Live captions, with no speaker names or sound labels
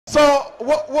So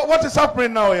what is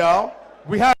happening now, y'all?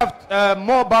 We have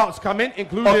more bouts coming,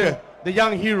 including the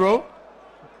young hero.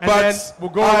 And then we'll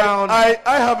go around. I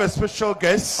have a special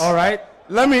guest. All right.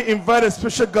 Let me invite a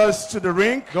special guest to the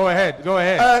ring. Go ahead. Go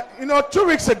ahead. You know, 2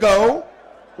 weeks ago,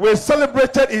 we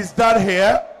celebrated his dad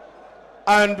here,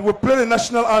 and we played the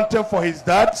national anthem for his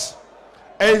dad.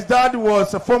 His dad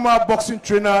was a former boxing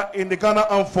trainer in the Ghana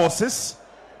Armed Forces.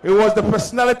 He was the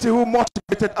personality who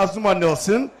motivated Azuma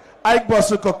Nelson, Ike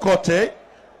Basuka Kote,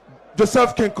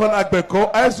 Joseph Kinkon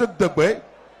Agbeko, Isaac Degbe,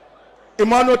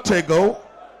 Emmanuel Tego,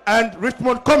 and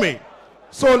Richmond Comey.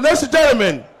 So, ladies and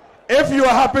gentlemen, if you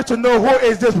are happy to know who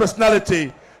is this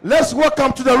personality, let's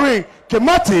welcome to the ring,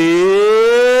 Kimathi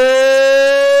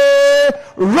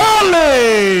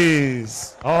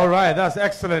Rawlings. All right, that's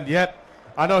excellent. Yet,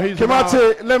 I know he's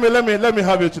Kimathi. Let me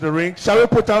have you to the ring. Shall we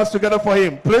put our hands together for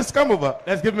him? Please come over.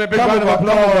 Let's give him a big round of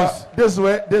applause. This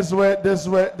way, this way, this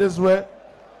way, this way.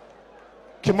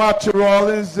 Kimathi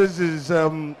Rawlings. This is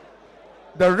the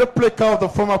replica of the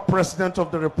former president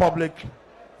of the Republic,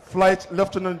 Flight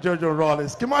Lieutenant Jerry John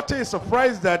Rawlings. Kimathi is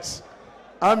surprised that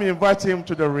I'm inviting him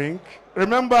to the ring.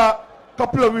 Remember, a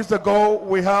couple of weeks ago,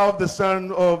 we have the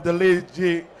son of the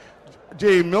late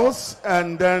J. Mills,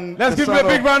 and then let's give him a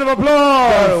big round of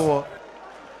applause. Very well.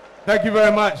 Thank you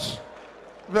very much.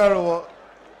 Very well.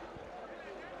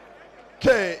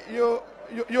 Okay,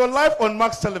 you're live on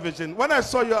Max Television. When I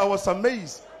saw you, I was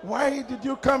amazed. Why did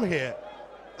you come here?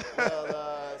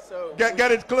 Well,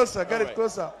 get it closer. Get it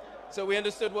closer. So we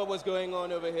understood what was going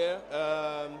on over here.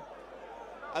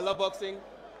 I love boxing.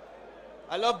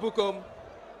 I love Bukom.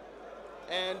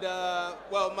 And,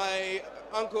 well, my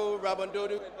uncle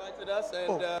Rabondodu invited us,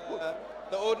 and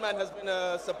the old man has been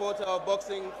a supporter of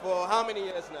boxing for how many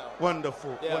years now?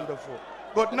 Wonderful, yeah. Wonderful.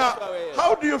 But now,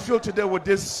 how do you feel today with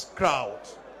this crowd?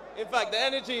 In fact, the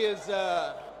energy is,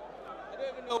 I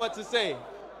don't even know what to say.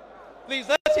 Please,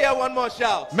 let's hear one more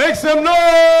shout. Make some noise!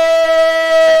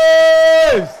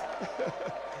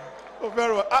 Oh,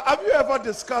 very well. Have you ever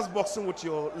discussed boxing with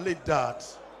your late dad?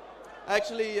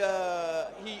 Actually,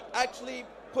 he actually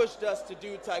pushed us to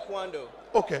do taekwondo.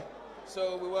 Okay.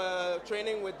 So we were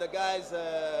training with the guys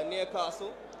near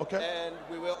Castle. Okay. And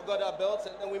we got our belts,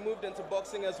 and then we moved into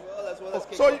boxing as well as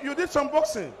kickboxing. So you did some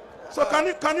boxing. So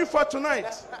can you fight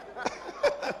tonight?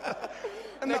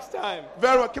 Next time.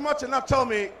 Very well. Kimathi, now tell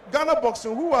me, Ghana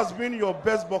boxing, who has been your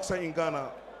best boxer in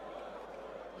Ghana?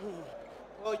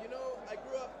 Well, you know, I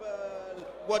grew up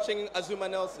watching Azuma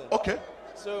Nelson. Okay.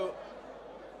 So.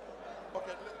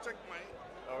 Okay, let's check mine.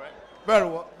 All right. Very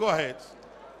well. Go ahead.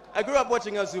 I grew up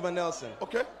watching Azuma Nelson.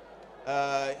 Okay.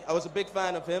 I was a big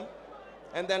fan of him.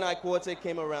 And then Ikwate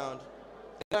came around.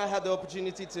 And I had the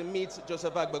opportunity to meet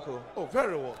Joseph Agbako. Oh,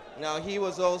 very well. Now, he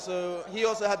also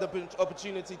had the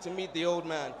opportunity to meet the old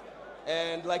man.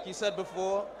 And like you said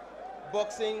before,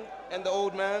 boxing and the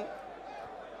old man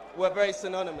were very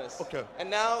synonymous. Okay. And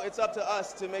now it's up to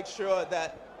us to make sure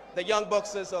that the young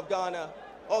boxers of Ghana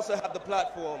also have the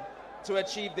platform to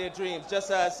achieve their dreams, just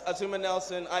as Azuma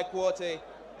Nelson, Ikwate,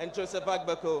 and Joseph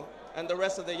Agbako, and the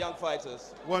rest of the young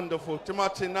fighters. Wonderful.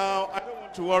 Kimathi, now, I don't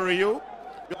want to worry you.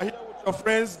 You're here with your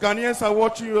friends. Ghanaians are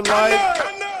watching you live.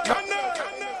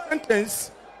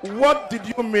 Sentence, what did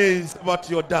you miss about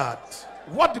your dad?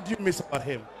 What did you miss about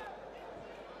him?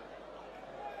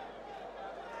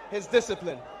 His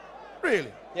discipline.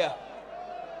 Really? Yeah.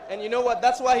 And you know what?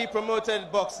 That's why he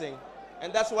promoted boxing.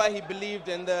 And that's why he believed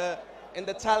in the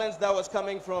talents that was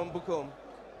coming from Bukom.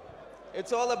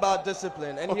 It's all about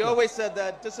discipline. And he always said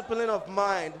that discipline of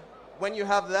mind, when you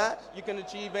have that, you can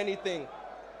achieve anything.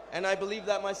 And I believe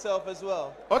that myself as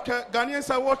well. Okay, Ghanaians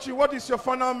are watching. What is your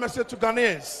final message to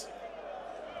Ghanaians?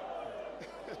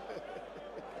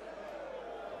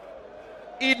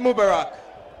 Eid Mubarak.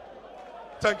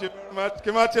 Thank you very much,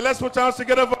 Kimathi. Let's put our hands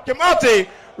together for Kimathi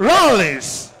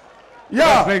Rawlings. Yeah.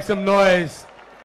 Let's make some noise.